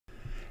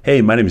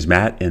Hey, my name is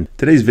Matt, and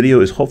today's video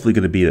is hopefully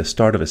going to be the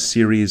start of a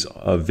series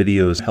of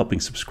videos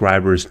helping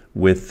subscribers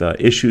with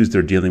issues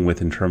they're dealing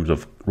with in terms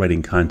of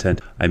writing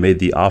content. I made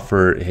the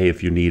offer, hey,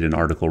 if you need an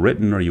article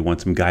written or you want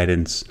some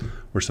guidance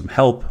or some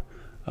help,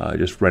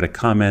 just write a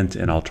comment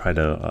and I'll try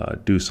to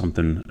do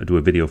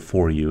a video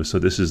for you. So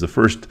this is the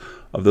first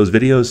of those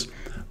videos.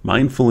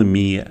 Mindful in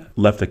Me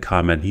left a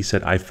comment. He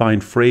said, I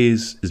find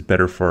Frase is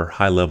better for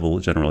high-level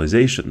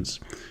generalizations.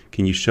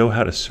 Can you show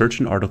how to search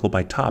an article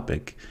by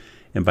topic?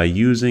 And by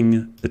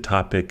using the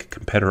topic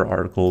competitor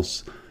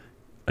articles,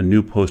 a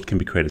new post can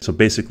be created. So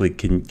basically,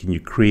 can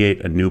you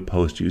create a new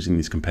post using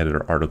these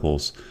competitor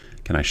articles?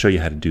 Can I show you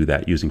how to do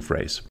that using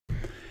Frase?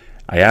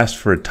 I asked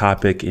for a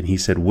topic and he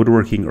said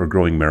woodworking or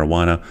growing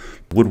marijuana.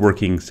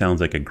 Woodworking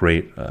sounds like a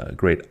great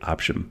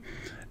option.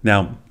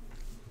 Now,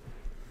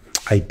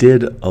 I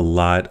did a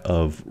lot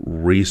of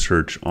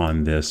research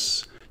on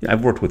this. Yeah,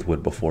 I've worked with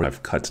wood before.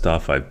 I've cut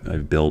stuff,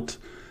 I've built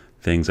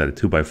things out of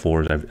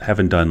 2x4s. I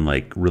haven't done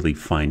like really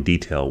fine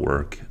detail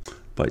work,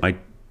 but I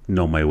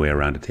know my way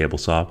around a table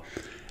saw.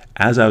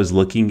 As I was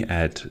looking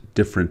at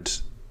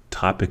different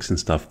topics and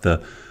stuff, the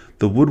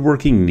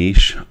woodworking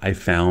niche I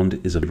found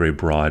is a very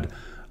broad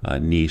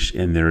niche,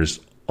 and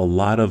there's a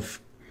lot of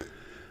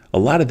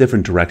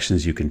different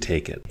directions you can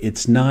take it.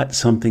 It's not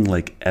something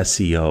like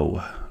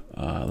SEO.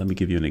 Let me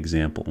give you an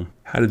example.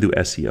 How to do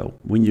SEO.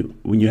 When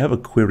you have a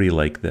query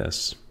like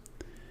this,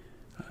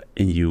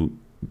 and you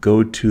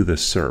go to the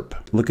SERP.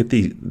 Look at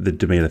the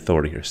domain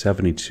authority here,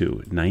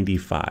 72,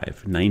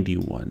 95,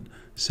 91,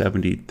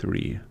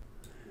 73.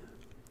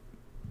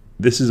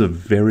 This is a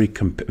very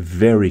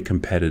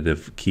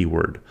competitive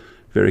keyword,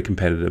 very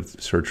competitive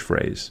search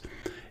phrase.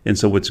 And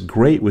so what's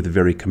great with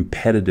very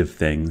competitive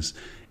things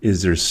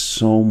is there's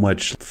so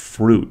much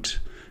fruit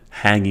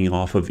hanging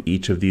off of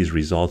each of these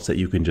results that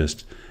you can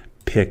just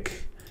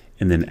pick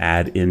and then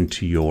add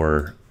into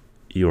your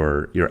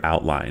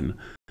outline.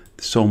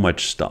 So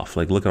much stuff.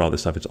 Like, look at all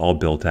this stuff. It's all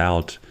built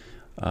out.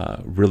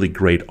 Really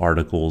great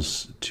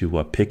articles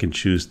to pick and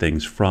choose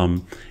things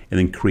from, and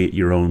then create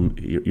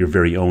your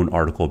very own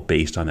article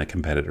based on that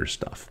competitor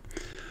stuff.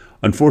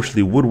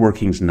 Unfortunately,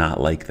 woodworking's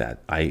not like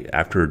that.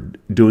 After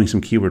doing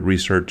some keyword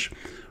research,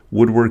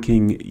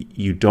 woodworking,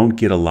 you don't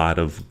get a lot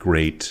of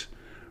great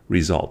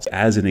results.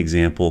 As an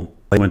example,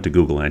 I went to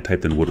Google and I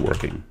typed in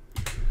woodworking.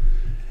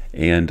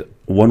 And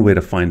one way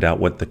to find out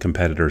what the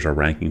competitors are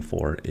ranking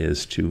for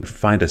is to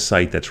find a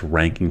site that's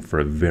ranking for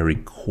a very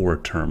core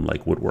term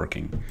like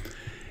woodworking.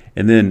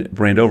 And then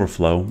Brand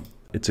Overflow,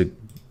 it's a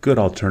good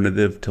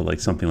alternative to like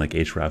something like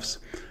Ahrefs.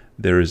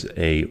 There's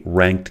a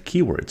ranked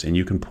keywords, and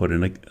you can put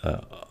in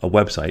a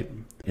website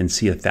and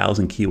see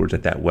 1,000 keywords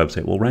that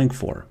website will rank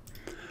for.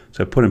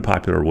 So I put in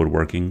popular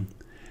woodworking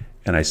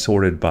and I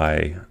sorted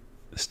by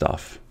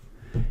stuff,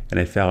 and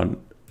I found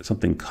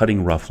something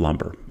cutting rough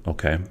lumber,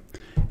 okay?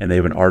 And they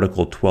have an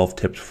article, 12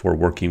 tips for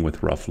working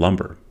with rough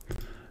lumber.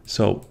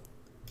 So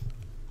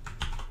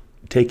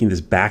taking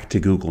this back to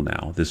Google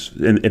now,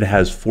 and it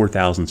has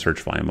 4,000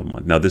 search volume a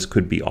month. Now this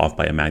could be off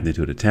by a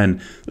magnitude of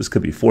 10. This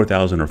could be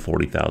 4,000 or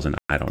 40,000,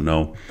 I don't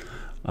know.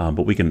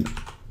 But we can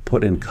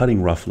put in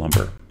cutting rough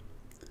lumber.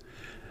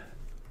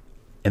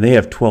 And they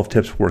have 12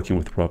 tips for working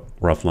with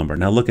rough lumber.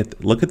 Now look at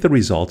the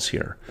results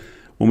here.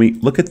 When we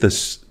look at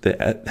this,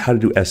 how to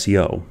do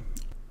SEO,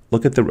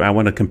 I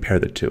want to compare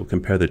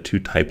the two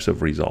types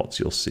of results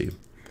you'll see.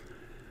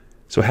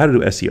 So how to do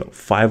SEO,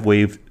 5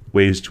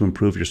 ways to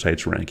improve your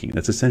site's ranking.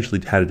 That's essentially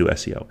how to do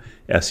SEO.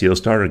 SEO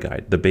starter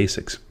guide, the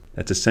basics.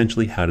 That's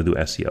essentially how to do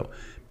SEO.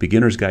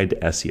 Beginner's guide to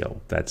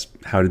SEO, that's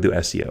how to do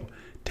SEO.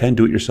 10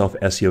 do-it-yourself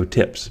SEO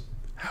tips,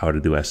 how to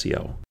do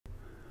SEO.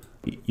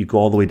 You go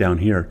all the way down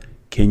here,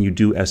 can you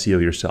do SEO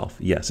yourself?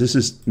 Yes, this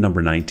is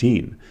number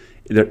 19.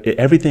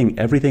 Everything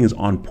is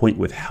on point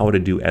with how to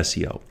do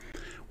SEO.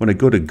 When I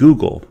go to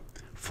Google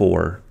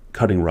for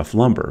cutting rough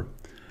lumber,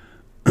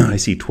 I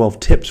see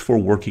 12 tips for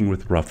working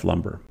with rough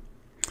lumber.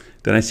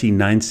 Then I see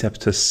 9 steps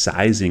to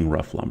sizing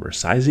rough lumber.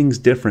 Sizing is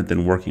different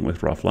than working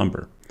with rough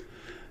lumber.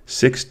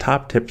 6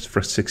 top tips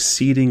for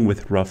succeeding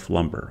with rough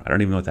lumber. I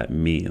don't even know what that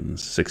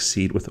means.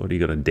 Succeed with, what are you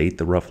going to date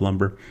the rough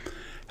lumber?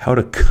 How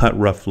to cut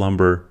rough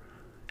lumber.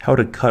 How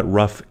to cut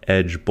rough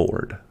edge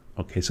board.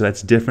 Okay, so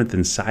that's different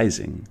than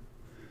sizing.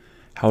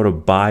 How to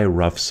buy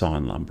rough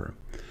sawn lumber.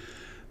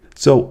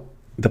 So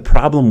the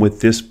problem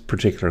with this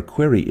particular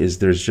query is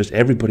there's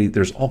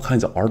all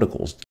kinds of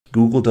articles.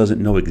 Google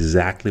doesn't know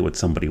exactly what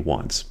somebody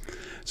wants.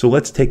 So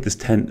let's take this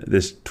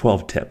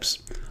 12 tips.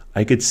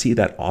 I could see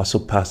that also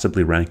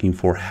possibly ranking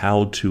for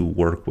how to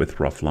work with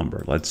rough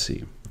lumber. Let's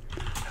see.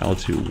 How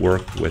to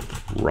work with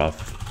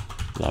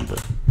rough lumber.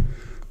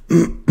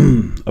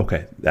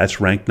 Okay,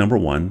 that's ranked number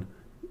 1.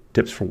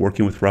 Tips for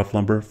working with rough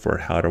lumber, for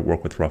how to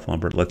work with rough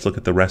lumber. Let's look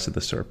at the rest of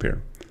the SERP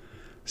here.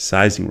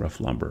 Sizing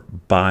rough lumber,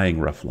 buying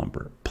rough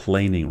lumber,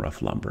 planing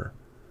rough lumber,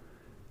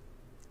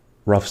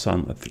 rough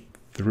sawn,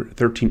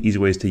 13 easy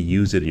ways to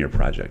use it in your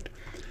project.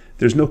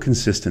 There's no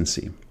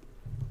consistency.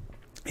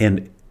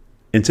 And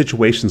in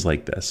situations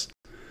like this,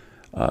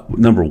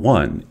 Number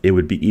one, it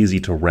would be easy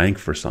to rank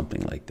for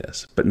something like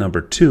this. But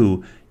number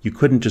two, you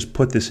couldn't just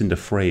put this into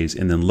Frase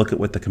and then look at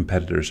what the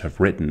competitors have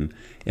written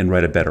and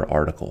write a better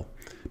article,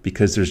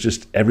 because there's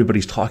just,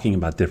 everybody's talking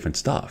about different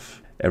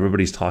stuff.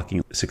 Everybody's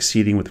talking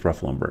succeeding with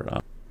rough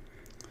lumber,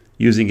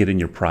 using it in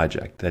your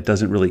project. That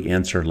doesn't really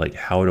answer like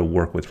how to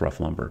work with rough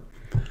lumber.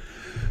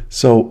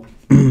 So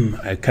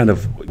I kind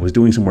of was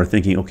doing some more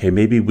thinking, okay,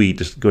 maybe we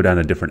just go down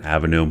a different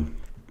avenue.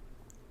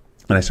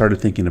 And I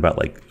started thinking about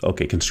like,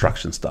 okay,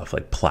 construction stuff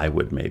like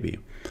plywood maybe.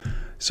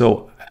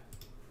 So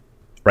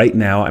right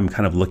now I'm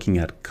kind of looking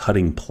at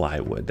cutting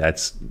plywood.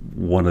 That's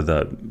one of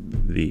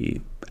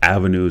the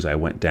avenues I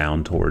went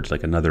down towards,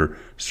 like another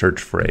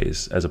search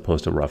phrase as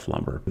opposed to rough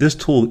lumber. This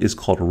tool is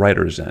called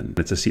WriterZen.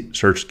 It's a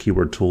search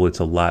keyword tool. It's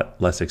a lot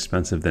less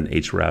expensive than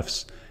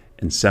Ahrefs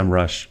and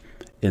SEMrush.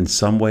 In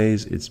some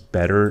ways it's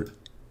better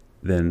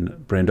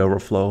than Brand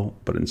Overflow,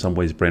 but in some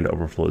ways Brand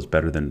Overflow is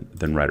better than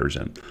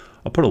WriterZen.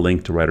 I'll put a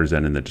link to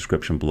WriterZen in the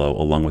description below,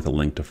 along with a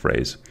link to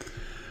Frase.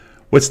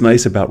 What's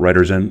nice about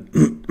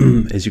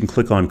WriterZen is you can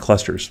click on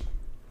clusters,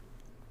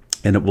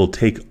 and it will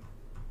take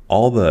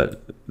all the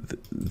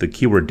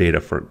keyword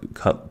data for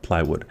cut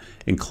plywood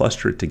and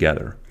cluster it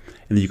together.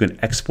 And then you can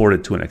export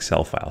it to an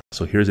Excel file.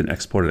 So here's an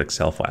exported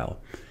Excel file,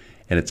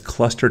 and it's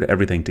clustered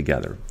everything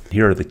together.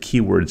 Here are the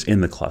keywords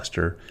in the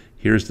cluster.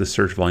 Here's the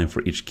search volume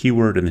for each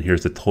keyword, and then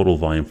here's the total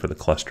volume for the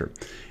cluster.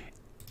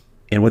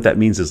 And what that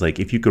means is, like,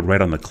 if you could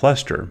write on the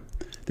cluster,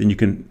 then you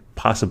can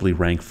possibly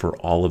rank for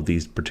all of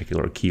these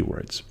particular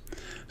keywords.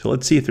 So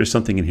let's see if there's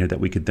something in here that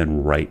we could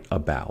then write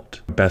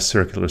about. Best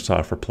circular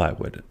saw for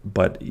plywood.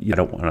 But you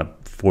don't want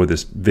to, for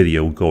this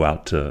video, go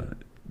out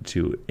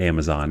to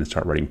Amazon and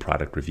start writing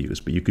product reviews.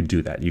 But you could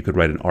do that. You could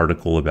write an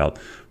article about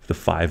the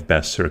 5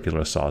 best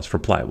circular saws for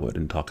plywood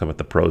and talk about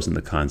the pros and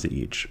the cons of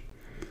each.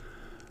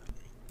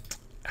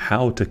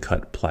 How to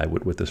cut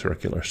plywood with a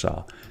circular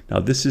saw. Now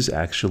this is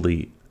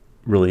actually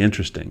really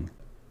interesting.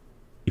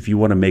 If you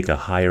want to make a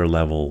higher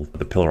level,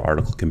 the pillar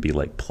article can be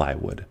like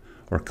plywood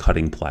or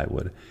cutting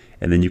plywood.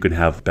 And then you can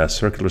have best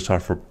circular saw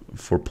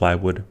for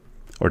plywood,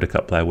 or to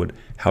cut plywood,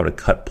 how to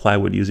cut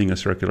plywood using a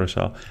circular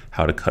saw,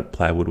 how to cut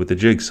plywood with a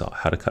jigsaw,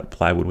 how to cut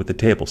plywood with a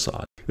table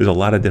saw. There's a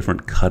lot of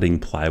different cutting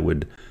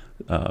plywood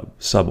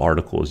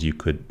sub-articles you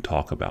could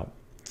talk about.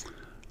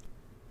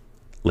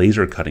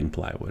 Laser cutting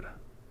plywood.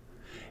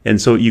 And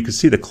so you can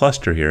see the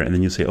cluster here, and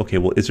then you say, okay,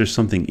 well, is there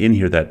something in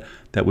here that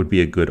would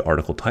be a good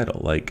article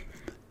title, like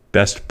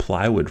best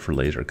plywood for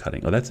laser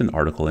cutting? Oh, that's an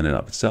article in and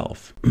of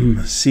itself.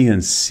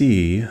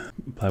 CNC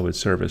plywood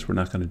service, we're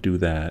not going to do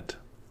that.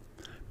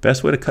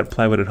 Best way to cut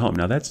plywood at home.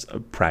 Now that's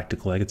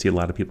practical. I could see a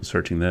lot of people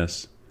searching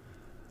this.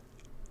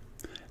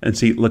 And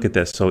see, look at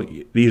this. So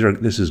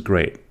this is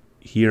great.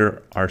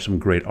 Here are some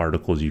great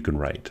articles you can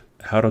write.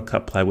 How to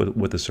cut plywood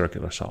with a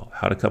circular saw.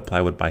 How to cut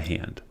plywood by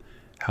hand.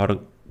 How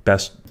to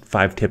best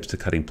 5 tips to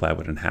cutting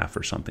plywood in half,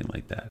 or something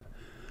like that.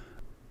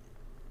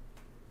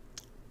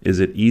 Is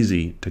it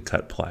easy to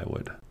cut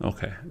plywood?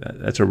 Okay,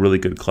 that's a really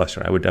good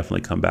cluster. I would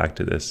definitely come back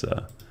to this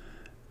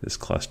this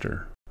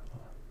cluster.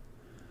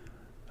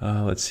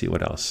 Let's see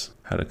what else.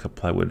 How to cut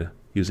plywood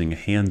using a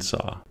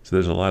handsaw. So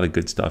there's a lot of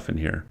good stuff in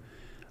here.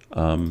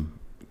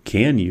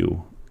 Can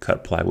you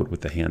cut plywood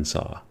with a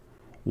handsaw?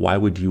 Why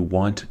would you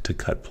want to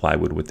cut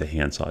plywood with a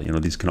handsaw? You know,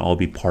 these can all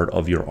be part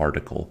of your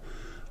article.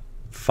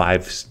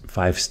 5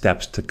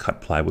 steps to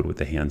cut plywood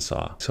with a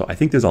handsaw. So I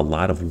think there's a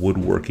lot of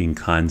woodworking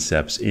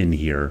concepts in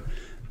here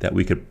that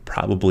we could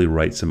probably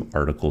write some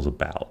articles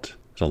about.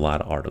 There's a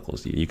lot of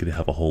articles. You could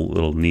have a whole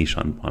little niche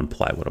on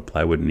plywood, a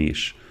plywood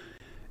niche.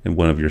 And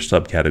one of your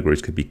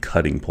subcategories could be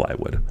cutting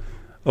plywood.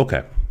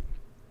 Okay,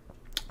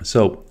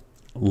 so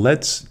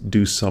let's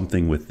do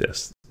something with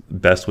this.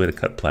 Best way to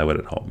cut plywood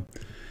at home.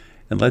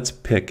 And let's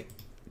pick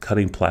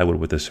cutting plywood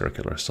with a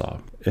circular saw.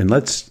 And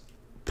let's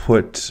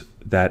put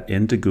that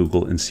into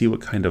Google and see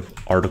what kind of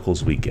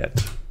articles we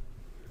get.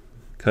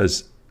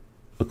 Because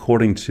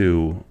according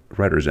to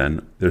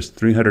WriterZen, there's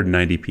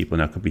 390 people,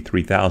 now it could be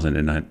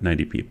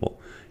 3,090 people,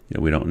 you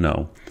know, we don't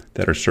know,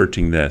 that are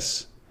searching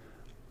this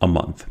a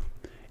month.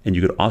 And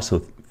you could also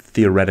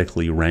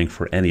theoretically rank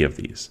for any of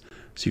these.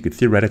 So you could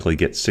theoretically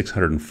get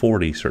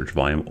 640 search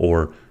volume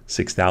or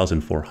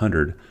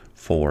 6,400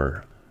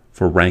 for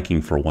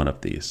ranking for one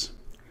of these.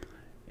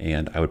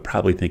 And I would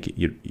probably think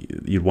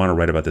you'd want to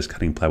write about this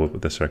cutting plywood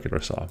with a circular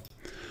saw.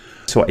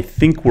 So I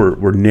think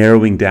we're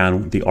narrowing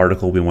down the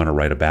article we want to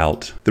write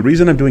about. The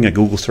reason I'm doing a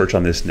Google search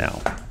on this now,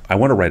 I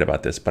want to write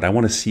about this, but I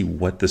want to see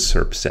what the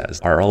SERP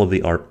says. Are all of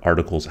the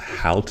articles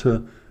how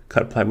to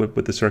cut plywood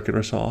with the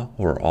circular saw,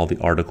 or all the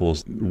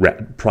articles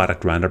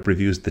product roundup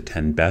reviews, the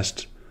 10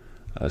 best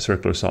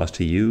circular saws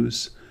to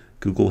use?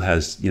 Google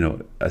has, you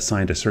know,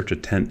 assigned a search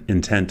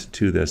intent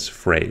to this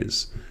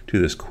phrase, to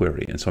this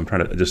query, and so I'm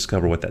trying to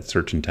discover what that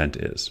search intent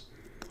is.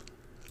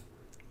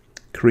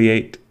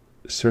 Create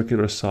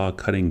circular saw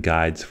cutting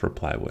guides for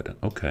plywood.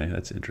 Okay,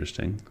 that's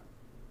interesting.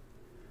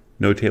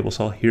 No table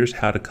saw. Here's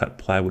how to cut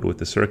plywood with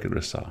the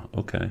circular saw.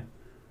 Okay.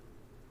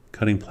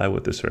 Cutting plywood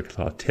with the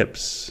circular saw.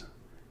 Tips.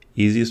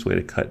 Easiest way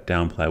to cut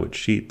down plywood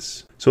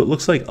sheets. So it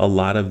looks like a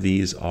lot of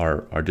these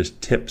are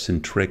just tips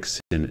and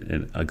tricks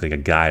and like a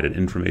guide, an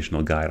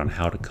informational guide on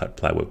how to cut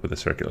plywood with a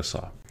circular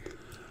saw.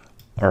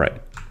 All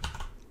right,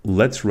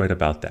 let's write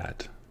about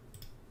that.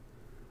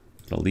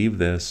 I'm gonna leave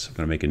this, I'm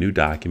gonna make a new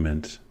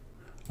document.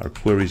 Our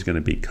query is gonna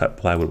be cut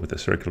plywood with a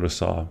circular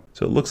saw.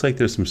 So it looks like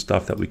there's some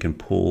stuff that we can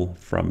pull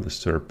from the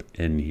SERP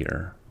in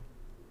here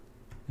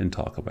and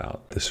talk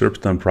about. The SERP's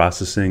done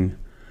processing.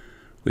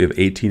 We have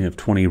 18 of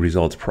 20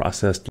 results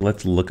processed.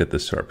 Let's look at the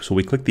SERP. So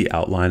we click the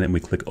outline and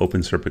we click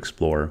Open SERP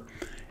Explorer,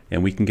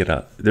 and we can get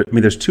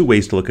there's two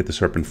ways to look at the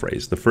SERP in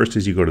Frase. The first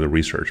is you go to the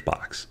research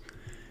box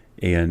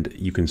and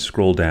you can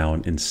scroll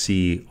down and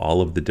see all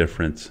of the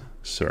different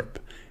SERP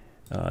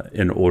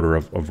in order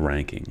of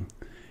ranking.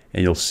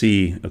 And you'll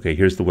see, okay,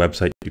 here's the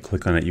website. You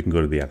click on it, you can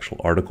go to the actual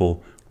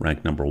article,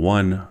 rank number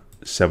 1,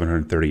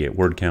 738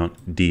 word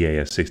count, DA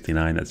is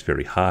 69, that's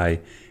very high,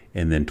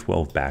 and then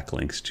 12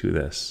 backlinks to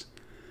this.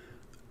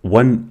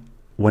 One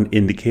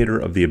indicator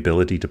of the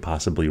ability to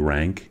possibly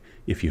rank,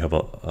 if you have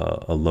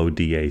a low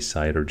DA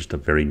site or just a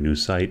very new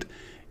site,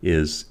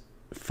 is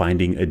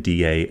finding a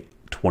DA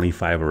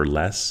 25 or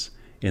less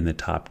in the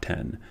top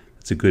 10.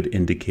 It's a good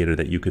indicator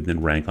that you could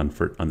then rank on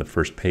the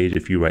first page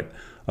if you write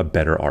a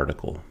better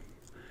article.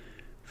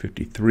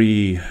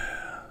 53,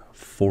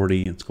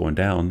 40, it's going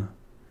down,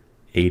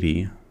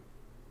 80,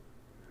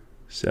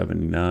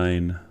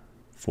 79,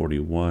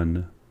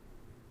 41,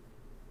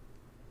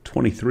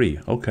 23,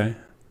 okay.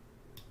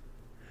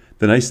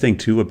 The nice thing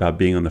too about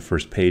being on the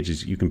first page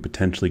is you can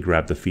potentially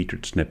grab the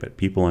featured snippet.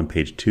 People on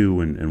page 2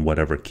 and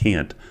whatever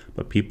can't,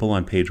 but people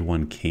on page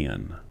 1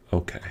 can.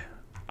 Okay,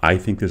 I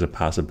think there's a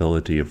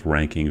possibility of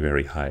ranking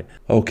very high.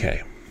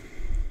 Okay,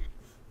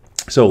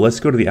 so let's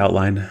go to the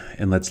outline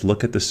and let's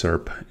look at the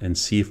SERP and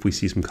see if we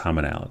see some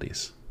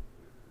commonalities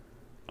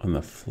on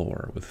the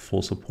floor with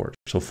full support.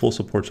 So full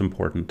support's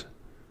important.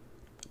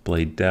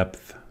 Blade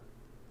depth,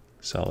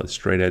 solid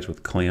straight edge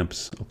with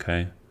clamps,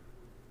 okay.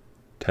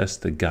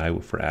 Test the guy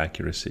for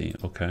accuracy,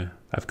 okay.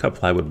 I've cut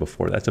plywood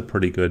before. That's a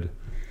pretty good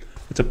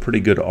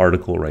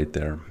article right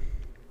there.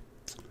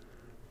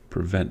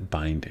 Prevent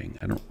binding.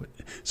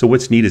 So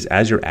what's neat is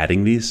as you're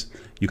adding these,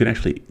 you can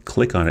actually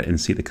click on it and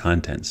see the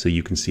content. So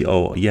you can see,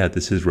 oh yeah,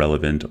 this is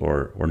relevant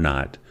or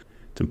not.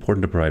 It's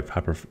important to provide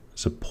proper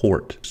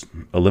support.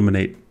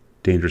 Eliminate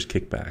dangerous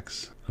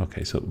kickbacks.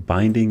 Okay, so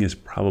binding is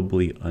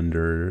probably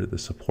under the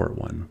support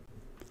one.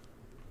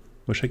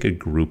 Wish I could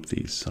group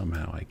these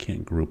somehow. I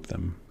can't group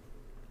them.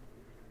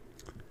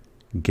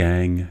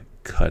 Gang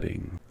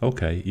cutting.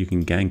 Okay, you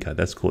can gang cut.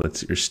 That's cool.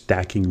 You're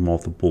stacking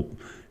multiple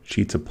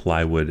sheets of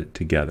plywood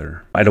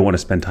together. I don't want to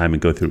spend time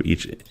and go through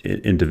each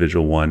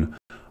individual one.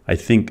 I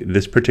think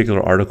this particular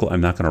article,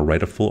 I'm not going to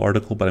write a full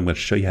article, but I'm going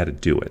to show you how to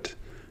do it.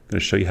 I'm going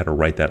to show you how to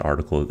write that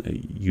article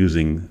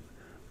using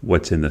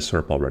what's in the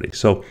SERP already.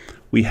 So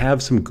we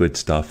have some good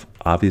stuff.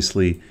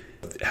 Obviously,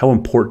 how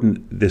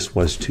important this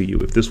was to you.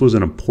 If this was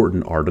an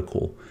important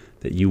article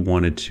that you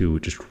wanted to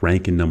just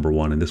rank in number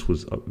 1, and this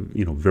was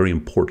very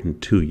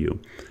important to you,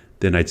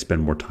 then I'd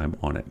spend more time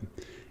on it.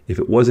 If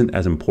it wasn't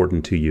as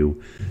important to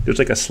you, there's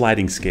like a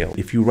sliding scale.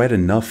 If you write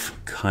enough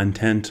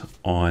content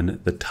on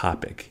the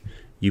topic,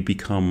 you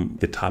become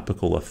the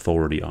topical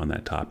authority on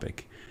that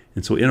topic.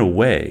 And so in a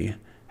way,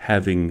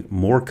 having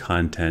more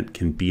content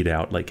can beat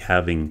out like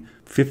having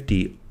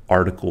 50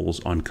 articles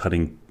on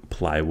cutting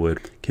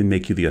plywood can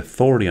make you the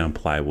authority on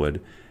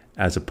plywood,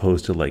 as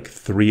opposed to like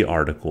 3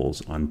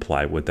 articles on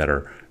plywood that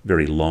are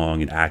very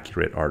long and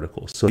accurate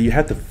articles. So you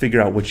have to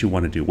figure out what you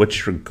want to do.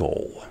 What's your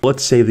goal?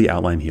 Let's save the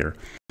outline here.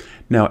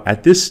 Now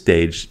at this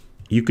stage,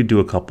 you could do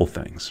a couple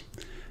things.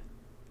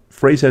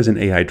 Frase has an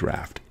AI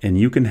draft, and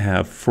you can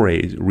have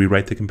Frase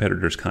rewrite the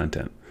competitor's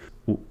content.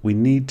 We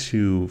need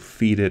to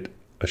feed it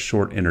a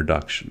short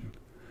introduction.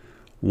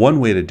 One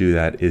way to do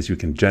that is you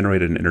can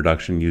generate an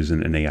introduction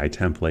using an AI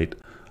template.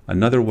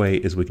 Another way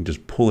is we can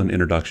just pull an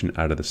introduction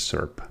out of the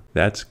SERP.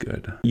 That's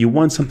good. You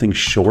want something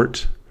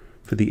short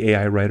for the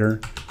AI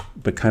writer,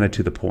 but kind of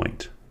to the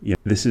point.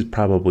 This is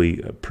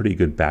probably a pretty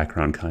good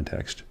background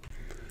context.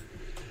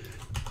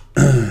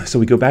 So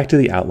we go back to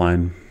the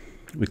outline,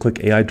 we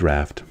click AI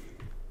draft,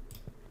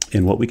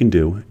 and what we can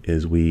do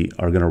is we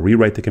are going to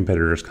rewrite the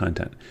competitor's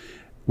content.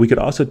 We could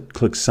also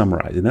click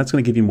summarize, and that's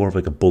going to give you more of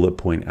like a bullet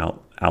point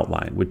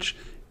outline, which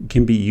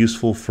can be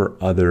useful for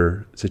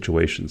other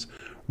situations.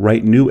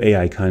 Write new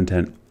AI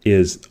content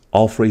is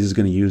all Frase is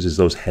going to use is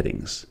those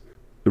headings.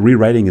 The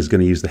rewriting is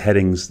going to use the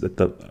headings it's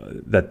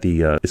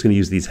going to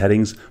use these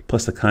headings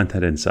plus the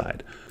content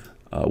inside,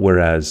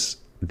 whereas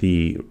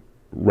the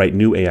write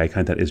new AI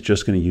content is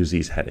just going to use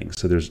these headings.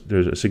 So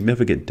there's a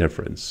significant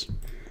difference.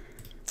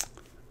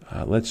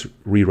 Let's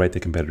rewrite the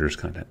competitor's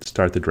content.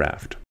 Start the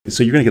draft.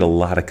 So you're going to get a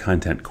lot of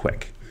content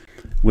quick.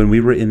 When we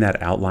were in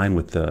that outline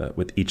with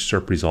each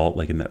SERP result,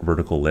 like in that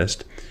vertical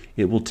list,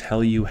 it will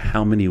tell you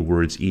how many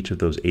words each of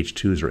those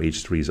H2s or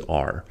H3s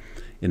are.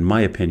 In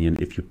my opinion,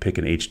 if you pick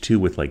an H2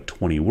 with like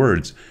 20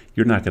 words,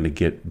 you're not going to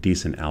get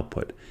decent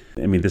output.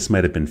 I mean, this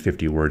might have been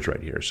 50 words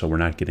right here, so we're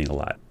not getting a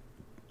lot.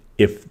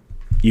 If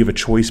you have a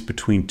choice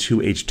between two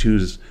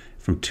H2s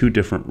from two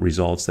different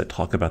results that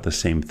talk about the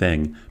same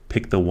thing.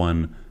 Pick the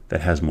one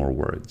that has more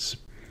words.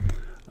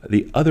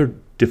 The other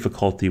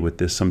difficulty with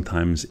this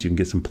sometimes you can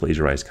get some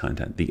plagiarized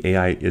content. The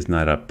AI is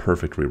not a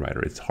perfect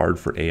rewriter. It's hard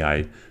for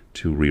AI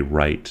to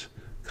rewrite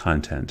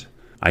content.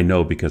 I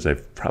know because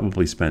I've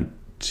probably spent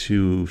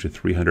 200 to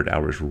 300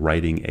 hours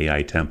writing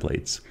AI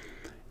templates,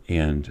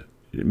 and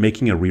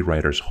making a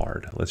rewriter is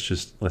hard. Let's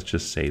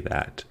just say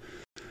that.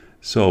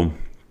 So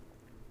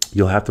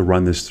you'll have to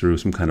run this through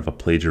some kind of a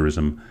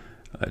plagiarism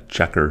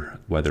checker,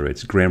 whether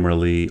it's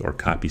Grammarly or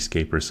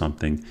Copyscape or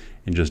something,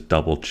 and just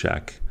double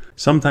check.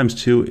 Sometimes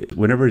too,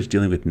 whenever it's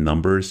dealing with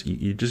numbers,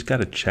 you just got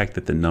to check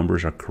that the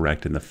numbers are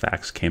correct and the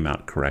facts came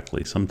out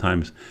correctly.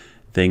 Sometimes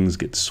things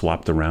get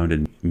swapped around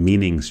and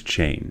meanings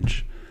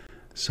change.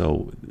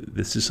 So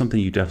this is something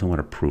you definitely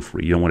want to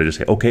proofread. You don't want to just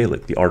say, okay,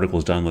 look, the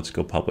article's done, let's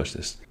go publish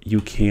this.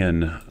 You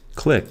can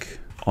click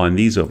on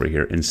these over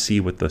here and see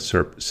what the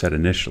SERP said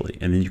initially,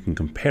 and then you can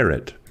compare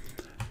it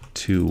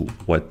to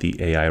what the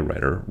AI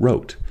writer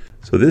wrote.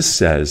 So this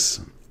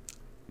says,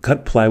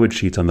 cut plywood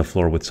sheets on the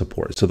floor with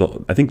support.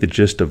 So I think the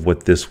gist of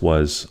what this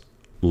was,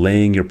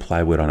 laying your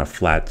plywood on a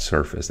flat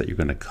surface that you're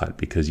going to cut,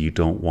 because you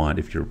don't want,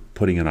 if you're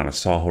putting it on a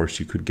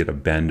sawhorse, you could get a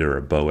bend or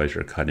a bow as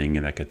you're cutting,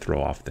 and that could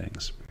throw off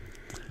things.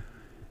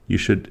 You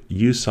should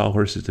use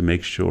sawhorses to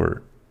make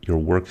sure your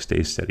work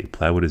stays steady.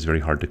 Plywood is very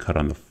hard to cut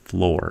on the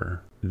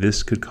floor.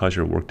 This could cause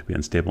your work to be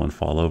unstable and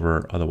fall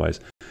over otherwise.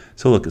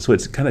 So look, so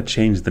it's kind of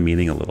changed the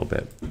meaning a little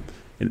bit.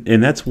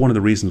 And that's one of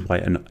the reasons why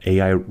an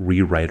AI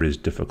rewriter is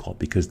difficult,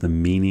 because the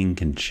meaning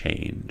can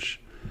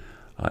change.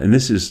 And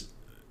this is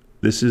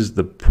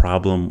the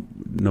problem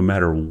no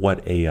matter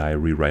what AI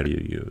rewriter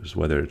you use,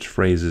 whether it's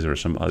Phrases or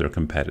some other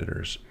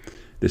competitors.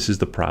 This is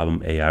the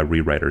problem AI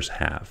rewriters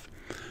have.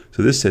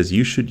 So this says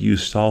you should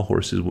use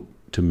sawhorses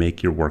to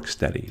make your work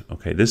steady.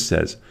 Okay, this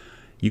says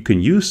you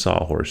can use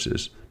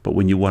sawhorses, but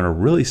when you want a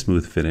really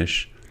smooth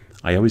finish,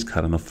 I always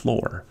cut on the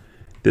floor.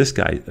 This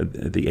guy,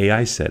 the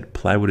AI said,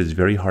 plywood is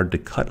very hard to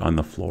cut on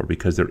the floor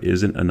because there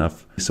isn't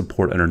enough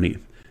support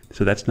underneath.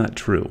 So that's not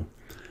true.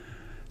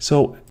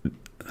 So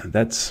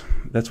that's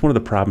one of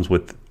the problems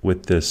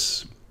with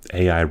this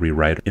AI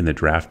rewriter in the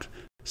draft.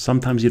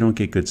 Sometimes you don't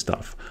get good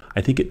stuff.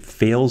 I think it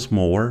fails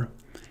more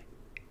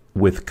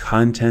with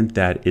content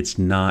that it's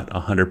not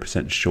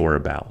 100% sure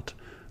about,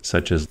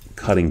 such as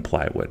cutting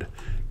plywood.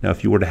 Now,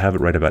 if you were to have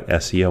it right about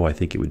SEO, I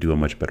think it would do a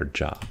much better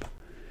job.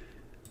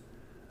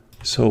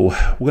 So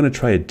we're going to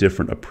try a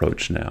different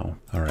approach now.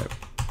 All right,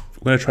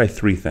 we're going to try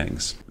three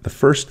things. The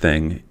first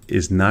thing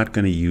is not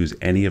going to use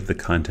any of the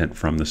content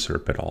from the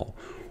SERP at all.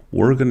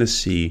 We're going to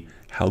see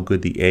how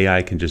good the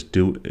AI can just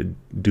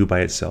do by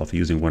itself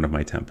using one of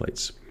my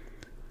templates.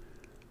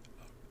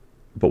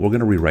 But we're going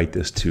to rewrite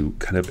this to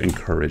kind of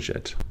encourage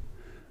it.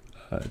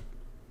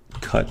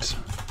 Cut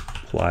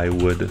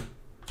plywood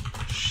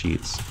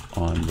sheets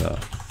on the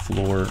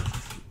floor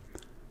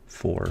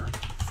for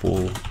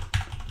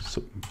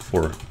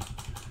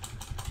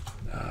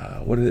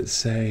what did it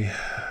say?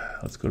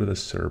 Let's go to the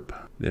SERP.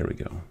 There we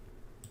go.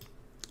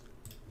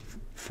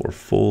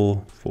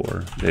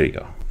 There you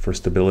go. For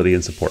stability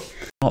and support.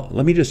 Well,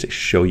 let me just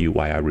show you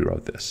why I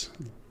rewrote this.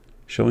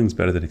 Showing's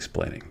better than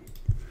explaining.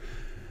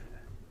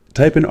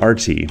 Type in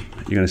RT. You're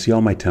going to see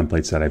all my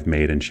templates that I've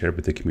made and shared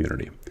with the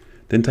community.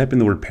 Then type in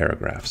the word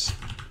paragraphs.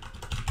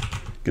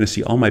 You're going to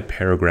see all my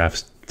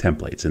paragraphs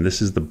templates, and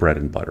this is the bread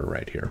and butter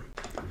right here.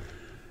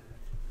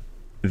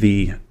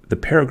 The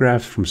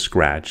paragraphs from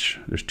scratch,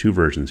 there's two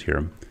versions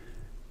here,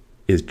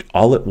 is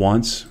all it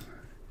wants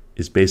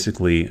is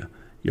basically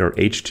your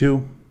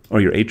H2 or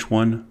your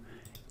H1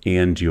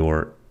 and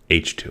your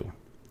H2.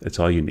 That's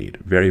all you need.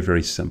 Very,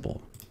 very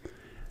simple.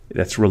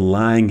 That's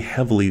relying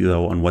heavily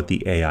though on what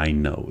the AI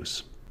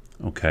knows.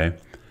 Okay.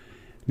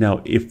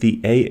 Now, if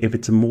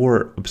it's a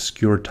more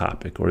obscure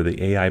topic or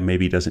the AI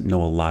maybe doesn't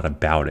know a lot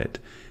about it,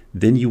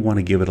 then you want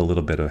to give it a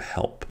little bit of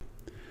help.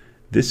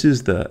 This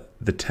is the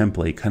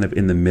template kind of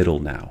in the middle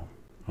now.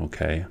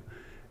 Okay.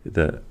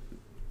 The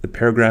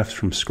paragraphs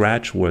from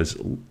scratch was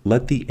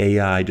let the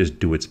AI just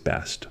do its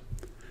best.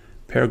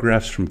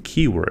 Paragraphs from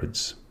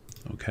keywords,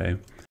 okay,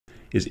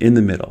 is in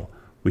the middle.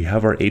 We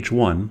have our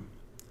H1,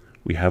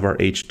 we have our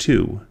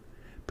H2,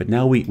 but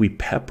now we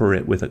pepper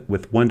it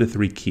with 1 to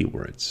 3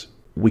 keywords.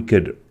 We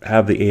could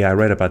have the AI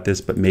write about this,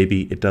 but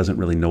maybe it doesn't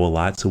really know a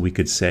lot. So we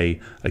could say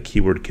a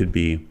keyword could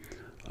be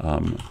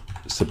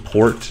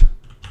support,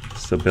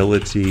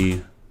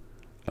 stability,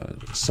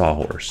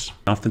 sawhorse.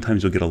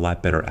 Oftentimes you'll get a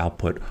lot better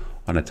output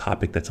on a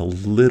topic that's a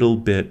little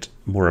bit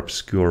more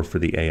obscure for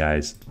the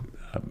AI's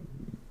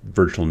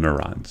virtual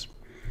neurons.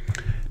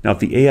 Now, if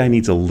the AI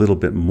needs a little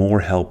bit more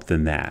help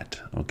than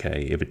that,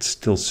 okay, if it's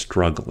still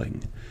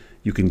struggling,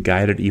 you can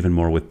guide it even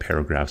more with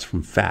paragraphs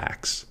from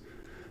facts.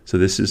 So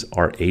this is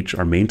our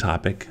main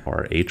topic,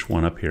 our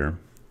H1 up here,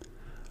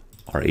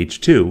 our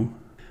H2,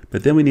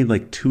 but then we need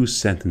like 2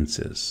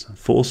 sentences,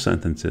 full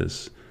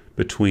sentences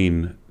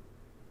between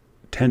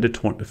 10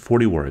 to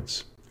 40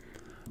 words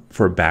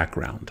for a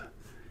background.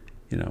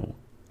 You know,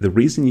 The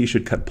reason you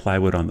should cut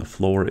plywood on the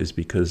floor is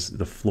because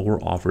the floor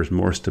offers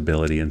more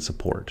stability and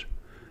support.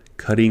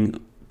 Cutting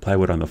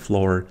plywood on the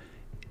floor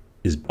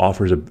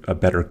offers a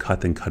better cut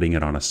than cutting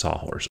it on a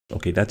sawhorse.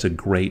 Okay, that's a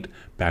great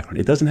background.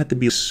 It doesn't have to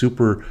be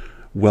super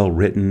well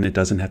written. It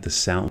doesn't have to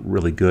sound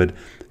really good,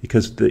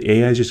 because the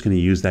AI is just going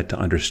to use that to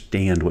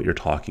understand what you're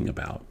talking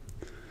about.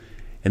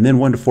 And then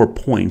 1 to 4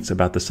 points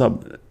about the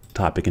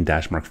subtopic in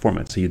dash mark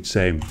format. So you'd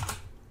say,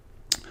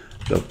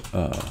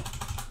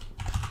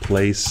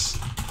 place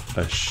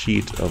a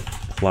sheet of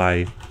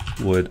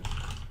plywood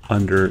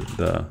under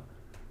the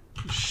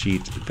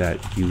sheet that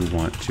you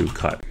want to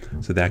cut.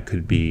 So that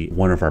could be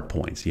one of our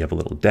points. You have a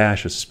little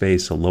dash, a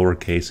space, a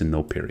lowercase, and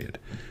no period.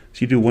 So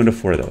you do 1 to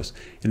 4 of those.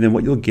 And then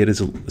what you'll get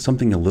is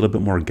something a little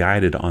bit more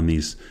guided on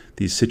these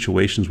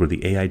situations where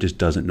the AI just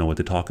doesn't know what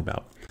to talk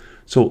about.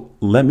 So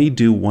let me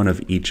do one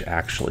of each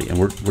actually, and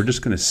we're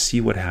just going to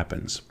see what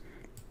happens.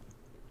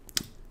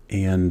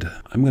 And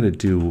I'm going to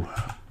do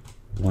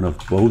one of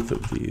both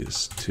of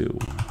these two.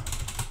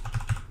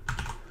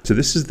 So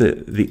this is the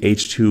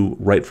H2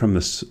 right from the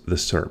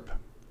SERP.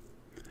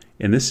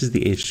 And this is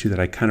the H2 that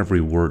I kind of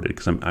reworded,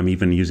 because I'm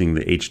even using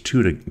the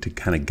H2 to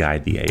kind of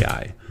guide the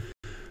AI.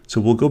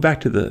 So we'll go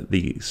back to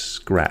the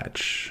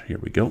scratch. Here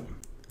we go.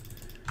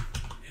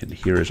 And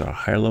here is our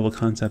higher level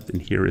concept,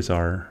 and here is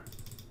our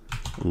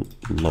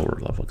lower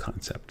level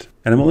concept.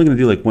 And I'm only going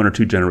to do like 1 or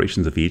 2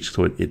 generations of each,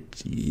 so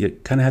you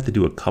kind of have to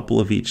do a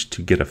couple of each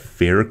to get a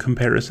fair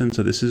comparison.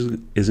 So this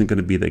isn't going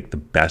to be like the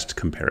best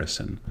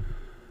comparison.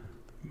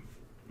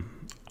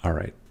 All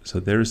right, so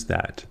there's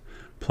that.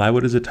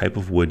 Plywood is a type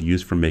of wood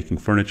used for making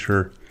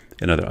furniture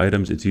and other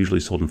items. It's usually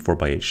sold in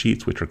 4x8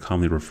 sheets, which are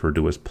commonly referred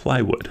to as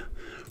plywood.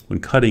 When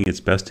cutting, it's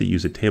best to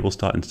use a table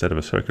saw instead of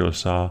a circular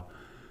saw.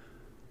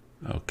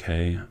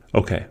 Okay.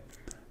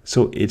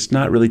 So it's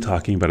not really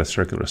talking about a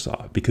circular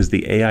saw, because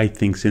the AI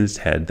thinks in its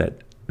head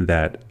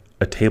that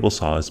a table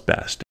saw is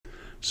best.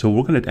 So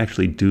we're going to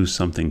actually do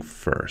something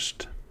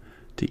first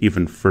to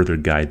even further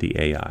guide the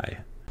AI.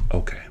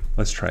 Okay,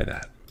 let's try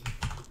that.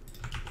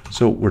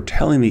 So we're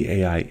telling the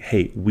AI,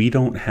 hey, we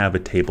don't have a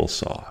table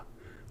saw.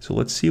 So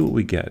let's see what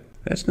we get.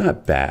 That's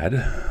not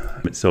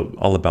bad. So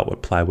all about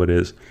what plywood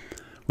is.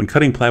 When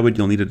cutting plywood,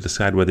 you'll need to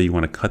decide whether you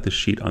want to cut the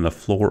sheet on the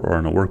floor or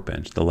on a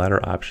workbench. The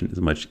latter option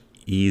is much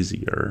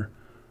easier.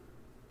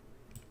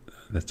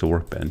 That's a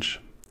workbench.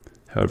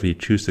 However, you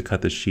choose to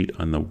cut the sheet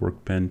on the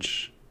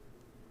workbench,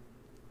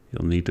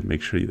 you'll need to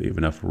make sure you leave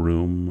enough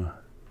room.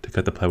 To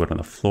cut the plywood on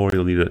the floor,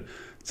 you'll need to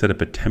set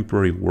up a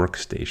temporary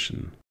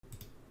workstation.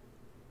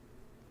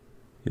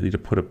 You'll need to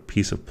put a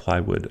piece of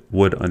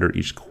wood under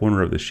each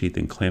corner of the sheet,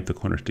 then clamp the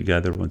corners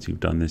together. Once you've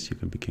done this, you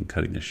can begin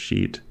cutting the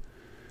sheet.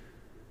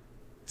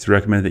 It's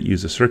recommended that you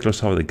use a circular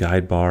saw with a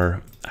guide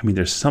bar. I mean,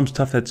 there's some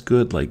stuff that's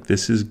good, like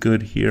this is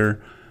good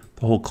here.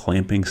 The whole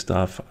clamping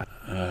stuff,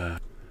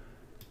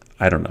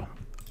 I don't know.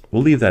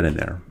 We'll leave that in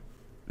there.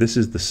 This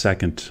is the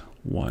second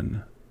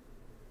one.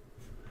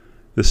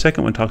 The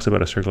second one talks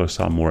about a circular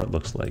saw more, it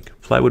looks like.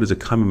 Plywood is a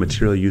common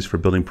material used for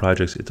building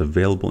projects. It's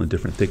available in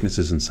different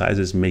thicknesses and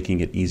sizes, making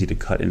it easy to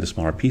cut into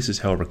smaller pieces.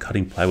 However,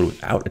 cutting plywood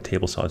without a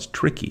table saw is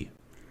tricky.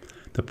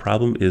 The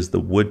problem is the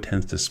wood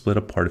tends to split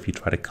apart if you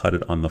try to cut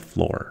it on the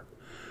floor.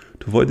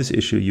 To avoid this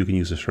issue, you can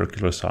use a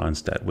circular saw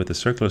instead. With a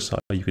circular saw,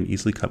 you can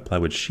easily cut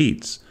plywood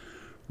sheets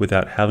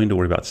without having to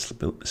worry about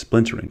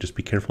splintering. Just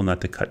be careful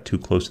not to cut too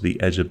close to the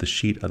edge of the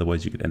sheet,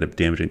 otherwise you could end up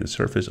damaging the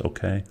surface.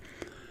 Okay.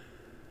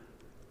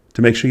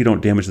 To make sure you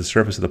don't damage the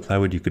surface of the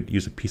plywood, you could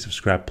use a piece of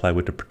scrap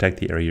plywood to protect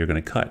the area you're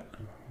going to cut.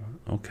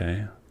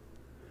 Okay.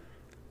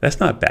 That's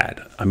not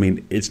bad. I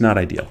mean, it's not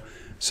ideal.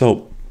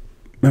 So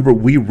remember,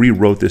 we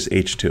rewrote this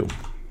H2.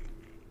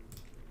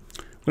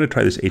 I'm going to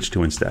try this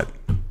H2 instead.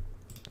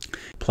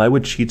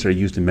 Plywood sheets are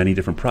used in many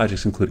different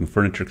projects, including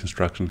furniture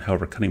construction.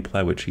 However, cutting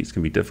plywood sheets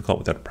can be difficult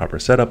without a proper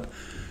setup.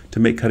 To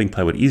make cutting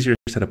plywood easier,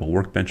 set up a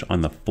workbench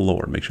on the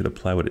floor. Make sure the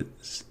plywood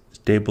is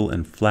stable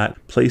and flat.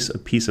 Place a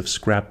piece of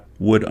scrap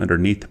wood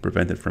underneath to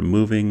prevent it from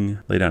moving.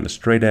 Lay down a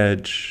straight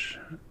edge.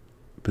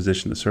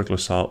 Position the circular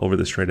saw over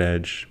the straight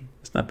edge.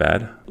 It's not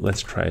bad.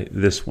 Let's try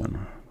this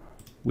one.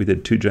 We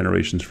did 2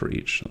 generations for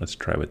each. Let's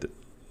try what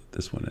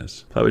this one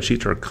is. Plywood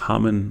sheets are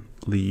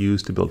commonly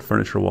used to build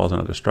furniture, walls,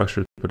 and other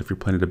structures. But if you're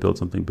planning to build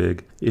something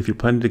big,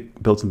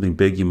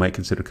 you might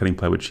consider cutting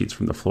plywood sheets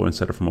from the floor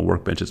instead of from a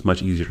workbench. It's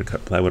much easier to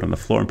cut plywood on the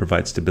floor and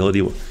provide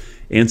stability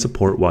and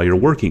support while you're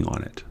working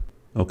on it.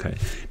 Okay.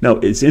 Now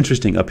it's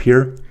interesting up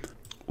here,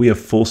 we have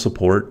full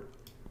support,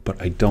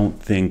 but I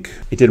don't think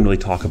it didn't really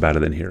talk about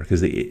it in here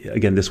because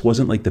again, this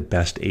wasn't like the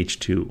best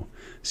H2.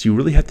 So you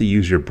really have to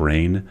use your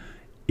brain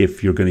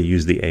if you're going to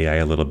use the AI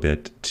a little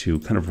bit to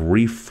kind of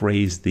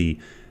rephrase the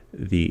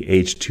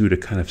H2 to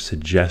kind of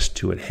suggest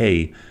to it,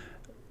 hey,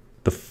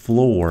 the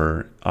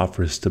floor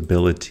offers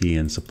stability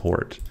and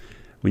support.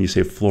 When you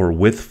say floor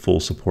with full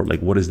support,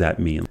 like what does that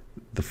mean?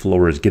 The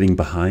floor is getting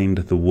behind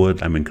the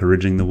wood. I'm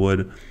encouraging the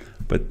wood.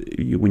 But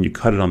when you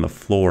cut it on the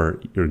floor,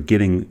 you're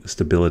getting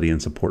stability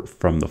and support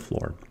from the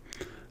floor.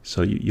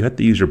 So you have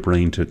to use your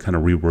brain to kind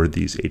of reword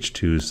these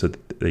H2s so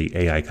that the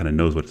AI kind of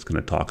knows what it's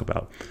going to talk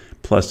about.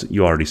 Plus,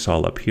 you already saw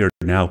up here,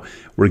 now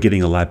we're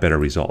getting a lot better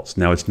results.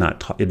 Now it's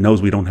not, it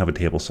knows we don't have a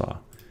table saw.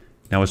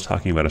 Now it's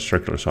talking about a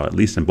circular saw, at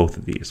least in both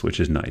of these, which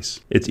is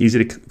nice. It's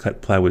easy to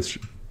cut plywood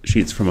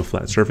sheets from a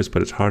flat surface,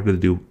 but it's harder to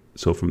do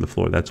so from the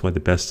floor. That's why it's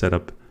best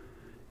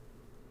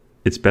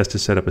to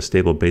set up a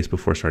stable base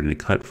before starting to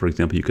cut. For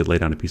example, you could lay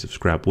down a piece of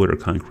scrap wood or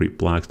concrete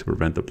blocks to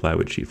prevent the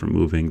plywood sheet from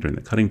moving during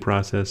the cutting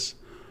process.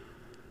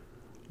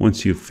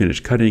 Once you've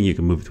finished cutting, you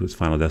can move it to its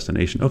final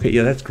destination. Okay,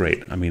 yeah, that's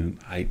great. I mean,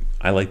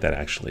 I like that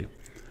actually.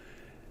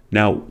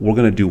 Now we're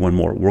going to do one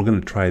more. We're going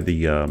to try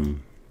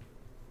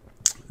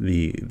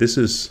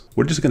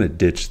we're just going to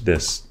ditch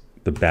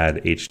the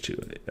bad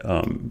H2.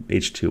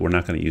 H2, we're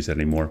not going to use that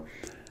anymore.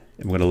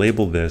 And we're going to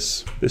label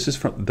this. This is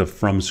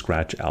from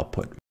scratch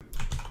output.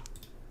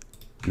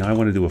 Now I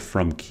want to do a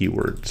from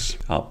keywords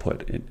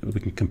output. And we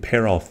can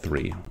compare all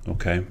three,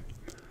 okay?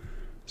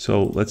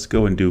 So let's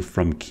go and do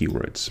from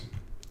keywords.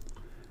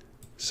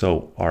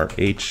 So our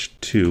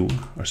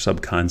H2, our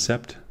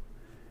sub-concept,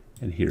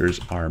 and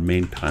here's our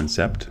main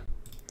concept.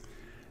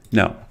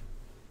 Now,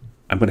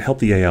 I'm going to help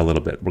the AI a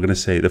little bit. We're going to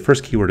say, the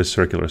first keyword is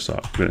circular saw.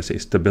 We're going to say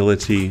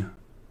stability,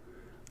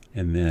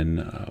 and then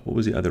what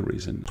was the other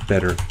reason?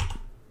 Better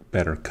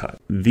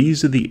cut.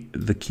 These are the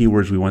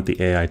keywords we want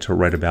the AI to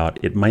write about.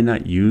 It might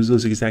not use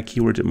those exact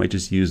keywords. It might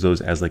just use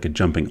those as like a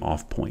jumping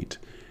off point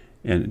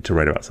and to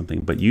write about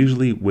something. But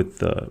usually with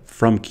the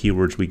from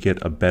keywords, we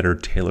get a better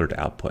tailored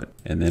output.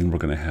 And then we're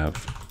going to have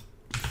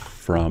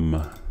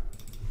from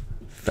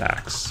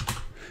facts.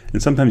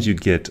 And sometimes you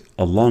get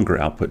a longer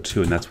output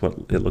too, and that's what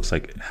it looks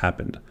like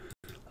happened.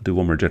 I'll do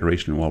one more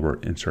generation while we're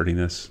inserting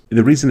this.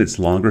 The reason it's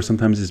longer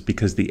sometimes is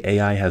because the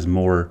AI has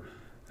more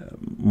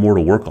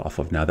to work off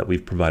of now that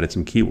we've provided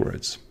some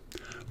keywords.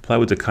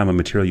 Plywood's a common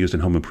material used in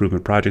home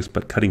improvement projects,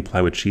 but cutting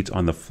plywood sheets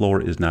on the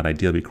floor is not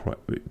ideal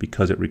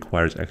because it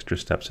requires extra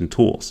steps and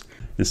tools.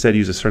 Instead,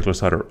 use a circular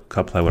saw to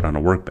cut plywood on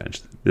a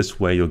workbench. This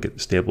way, you'll get a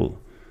stable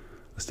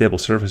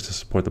surface to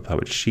support the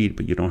plywood sheet,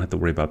 but you don't have to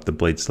worry about the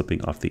blade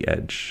slipping off the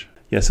edge.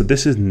 Yeah, so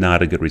this is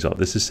not a good result.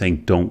 This is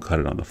saying don't cut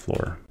it on the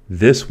floor.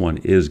 This one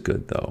is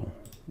good though.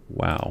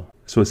 Wow.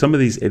 So some of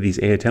these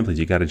AI templates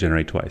you got to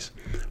generate twice.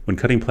 When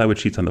cutting plywood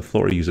sheets on the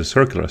floor, use a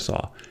circular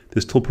saw.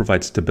 This tool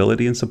provides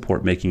stability and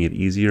support, making it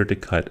easier to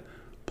cut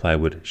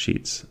plywood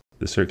sheets.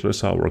 The circular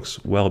saw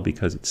works well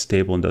because it's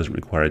stable and doesn't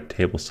require a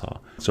table saw.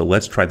 So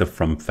let's try the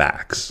from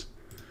facts.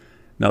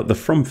 Now the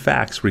from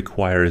facts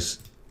requires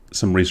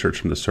some research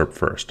from the SERP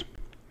first.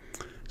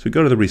 So we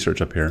go to the research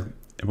up here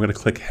and we're going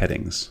to click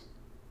headings.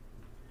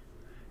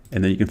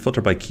 And then you can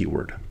filter by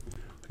keyword.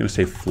 I'm going to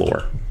say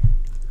floor.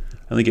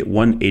 I only get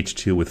one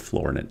H2 with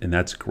floor in it, and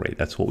that's great.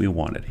 That's what we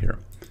wanted here.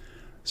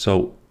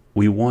 So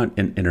we want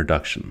an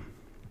introduction.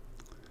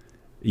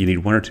 You need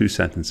 1 or 2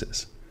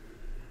 sentences.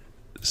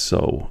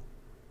 So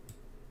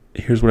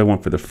here's what I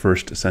want for the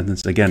first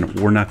sentence. Again,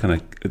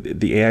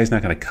 the AI is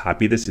not going to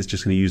copy this. It's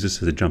just going to use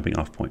this as a jumping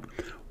off point.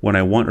 When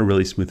I want a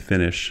really smooth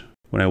finish,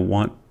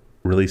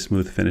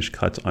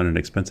 cuts on an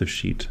expensive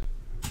sheet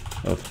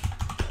of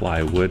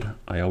plywood,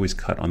 I always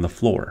cut on the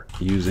floor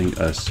using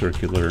a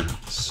circular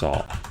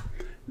saw.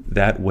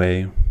 That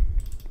way,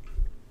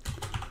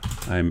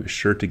 I'm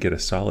sure to get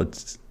solid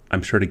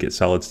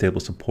stable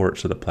support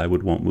so the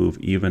plywood won't move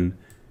even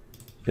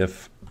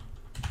if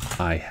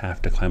I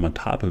have to climb on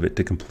top of it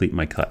to complete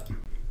my cut.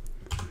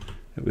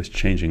 It was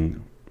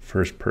changing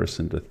first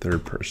person to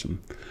third person.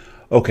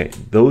 Okay,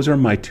 those are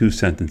my 2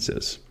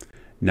 sentences.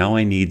 Now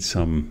I need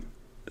some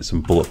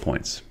bullet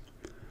points.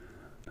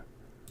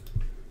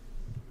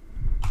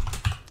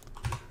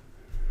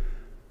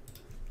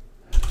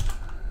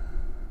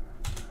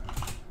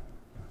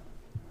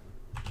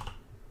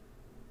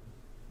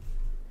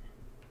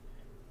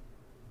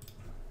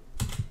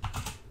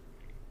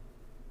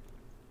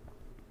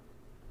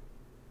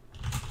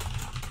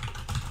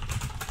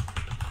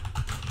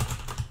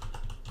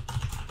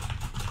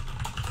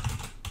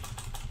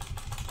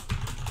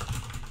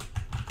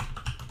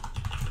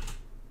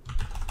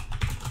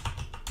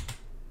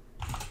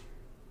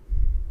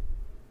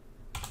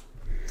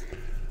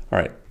 All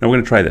right, now we're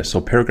going to try this.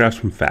 So paragraphs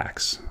from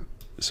facts.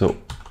 So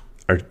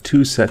our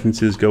 2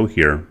 sentences go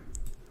here.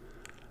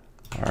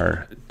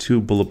 Our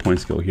 2 bullet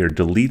points go here.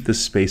 Delete the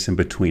space in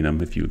between them.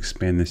 If you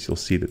expand this, you'll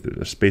see that there's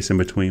a space in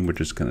between. We're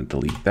just going to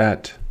delete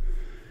that.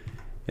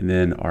 And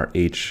then our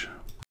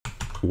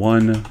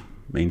H1,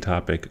 main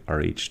topic, our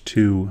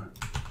H2.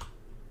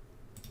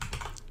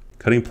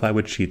 Cutting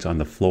plywood sheets on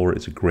the floor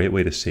is a great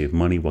way to save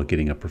money while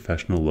getting a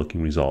professional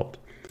looking result.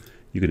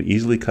 You can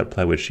easily cut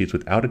plywood sheets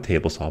without a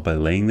table saw by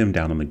laying them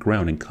down on the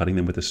ground and cutting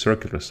them with a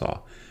circular saw.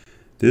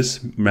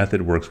 This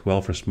method works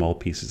well for small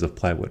pieces of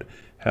plywood.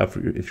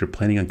 However, if you're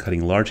planning on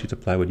cutting large sheets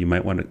of plywood, you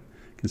might want to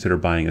consider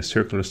buying a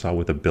circular saw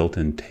with a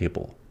built-in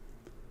table.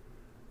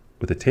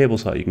 With a table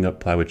saw, you can cut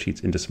plywood sheets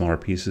into smaller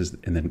pieces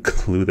and then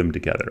glue them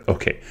together.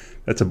 Okay,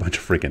 that's a bunch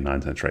of freaking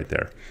nonsense right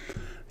there.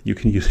 You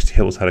can use a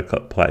table saw to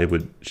cut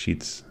plywood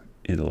sheets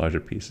into larger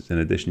pieces. In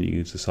addition, you can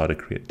use the saw to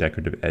create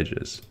decorative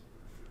edges.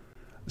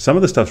 Some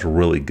of the stuff's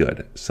really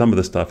good. Some of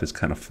the stuff is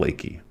kind of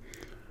flaky.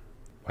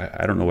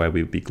 I don't know why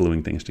we would be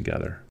gluing things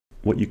together.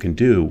 What you can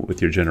do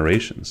with your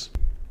generations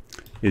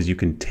is you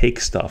can take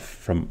stuff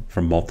from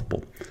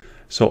multiple.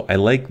 So I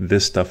like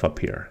this stuff up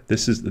here.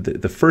 This is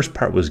the first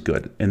part was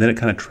good, and then it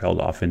kind of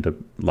trailed off into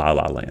la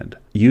la land.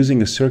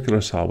 Using a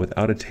circular saw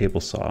without a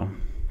table saw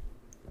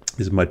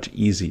is much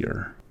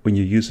easier. When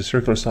you use a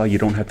circular saw, you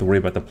don't have to worry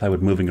about the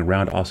plywood moving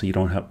around. Also, you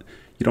don't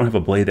have a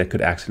blade that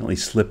could accidentally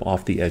slip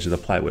off the edge of the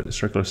plywood. The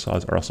circular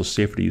saws are also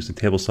safer to use than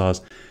table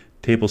saws.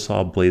 Table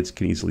saw blades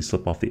can easily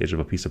slip off the edge of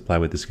a piece of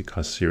plywood. This could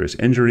cause serious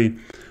injury.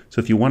 So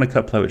if you want to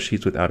cut plywood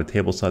sheets without a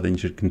table saw, then you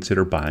should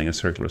consider buying a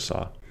circular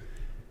saw.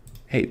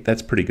 Hey,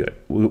 that's pretty good.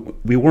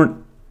 We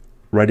weren't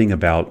writing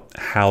about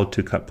how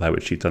to cut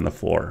plywood sheets on the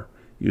floor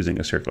using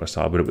a circular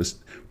saw, but it was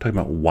talking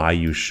about why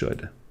you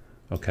should,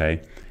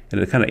 okay? And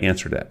it kind of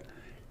answered that.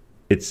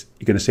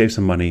 You're going to save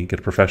some money, get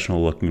a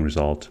professional looking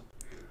result.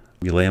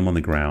 You lay them on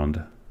the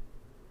ground.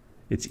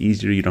 It's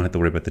easier. You don't have to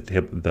worry about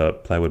the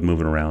plywood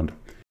moving around.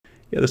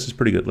 Yeah, this is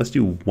pretty good. Let's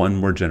do one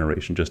more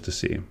generation just to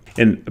see.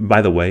 And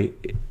by the way,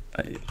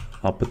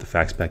 I'll put the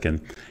facts back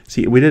in.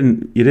 See, you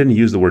didn't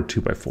use the word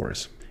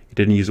 2x4s. You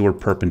didn't use the word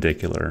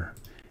perpendicular.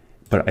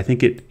 But I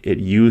think it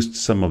used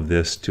some of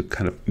this to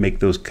kind of make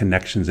those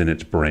connections in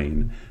its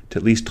brain to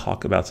at least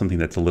talk about something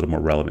that's a little more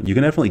relevant. You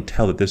can definitely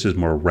tell that this is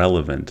more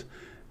relevant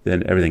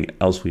than everything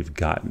else we've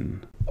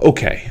gotten.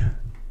 Okay,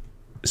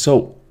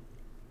 so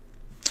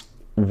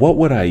what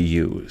would I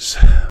use?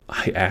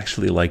 I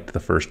actually liked the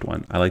first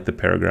one. I like the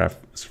paragraph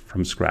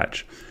from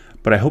scratch.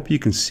 But I hope you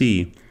can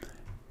see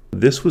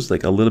this was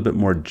like a little bit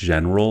more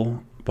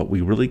general, but we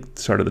really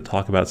started to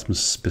talk about some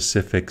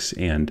specifics,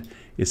 and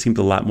it seemed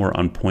a lot more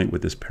on point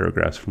with this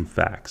paragraphs from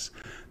facts.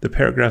 The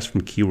paragraphs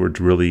from keywords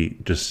really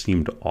just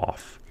seemed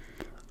off.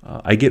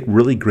 I get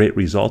really great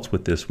results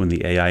with this when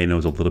the AI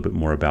knows a little bit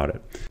more about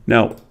it.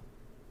 Now,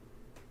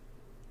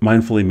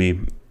 mindfully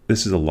me,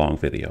 this is a long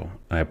video.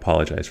 I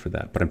apologize for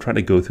that, but I'm trying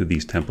to go through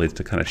these templates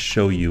to kind of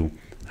show you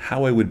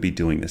how I would be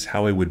doing this,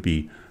 how I would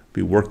be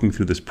working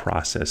through this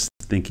process,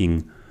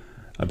 thinking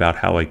about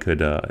how I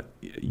could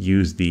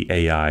use the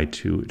AI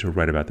to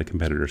write about the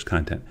competitor's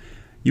content.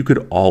 You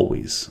could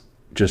always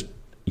just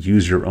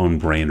use your own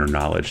brain or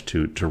knowledge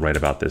to write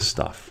about this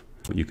stuff.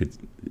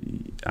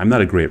 I'm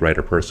not a great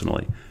writer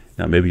personally.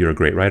 Now, maybe you're a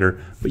great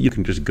writer, but you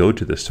can just go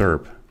to the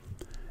SERP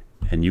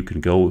and you can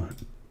go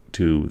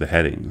to the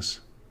headings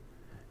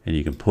and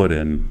you can put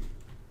in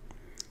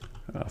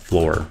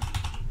floor,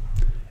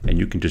 and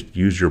you can just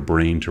use your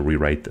brain to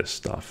rewrite this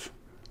stuff.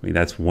 I mean,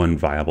 that's one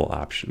viable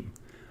option.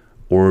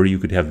 Or you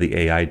could have the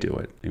AI do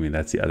it. I mean,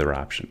 that's the other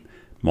option.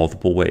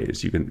 Multiple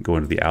ways. You can go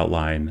into the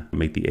outline,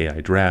 make the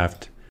AI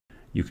draft.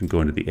 You can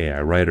go into the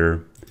AI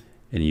writer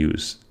and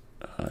use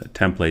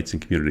templates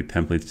and community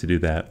templates to do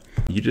that.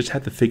 You just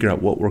have to figure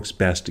out what works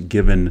best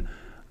given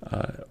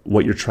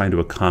what you're trying to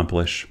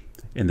accomplish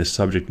in the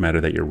subject matter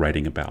that you're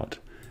writing about.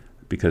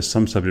 Because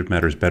some subject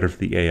matter is better for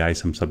the AI,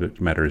 some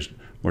subject matter is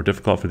more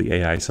difficult for the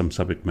AI, some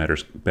subject matter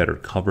is better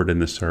covered in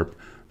the SERP,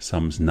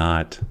 some's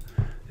not.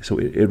 So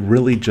it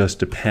really just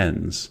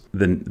depends.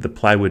 The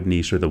plywood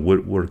niche or the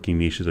woodworking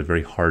niche is a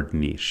very hard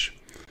niche.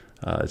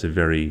 It's a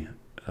very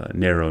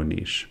narrow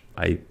niche.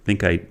 I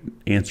think I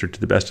answered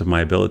to the best of my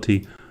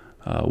ability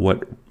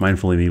what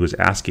Mindfully Me was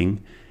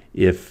asking.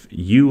 If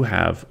you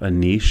have a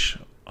niche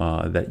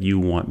that you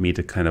want me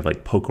to kind of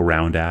like poke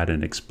around at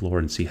and explore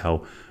and see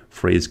how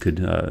Frase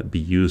could be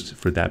used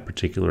for that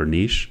particular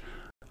niche,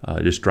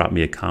 just drop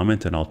me a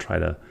comment and I'll try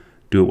to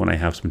do it when I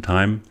have some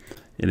time.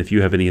 And if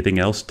you have anything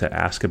else to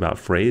ask about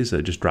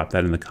Frase, just drop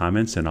that in the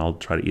comments and I'll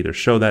try to either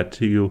show that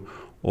to you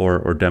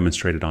or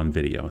demonstrate it on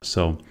video.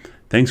 So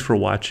thanks for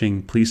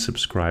watching. Please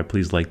subscribe.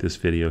 Please like this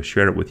video.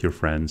 Share it with your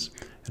friends,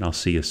 and I'll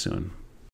see you soon.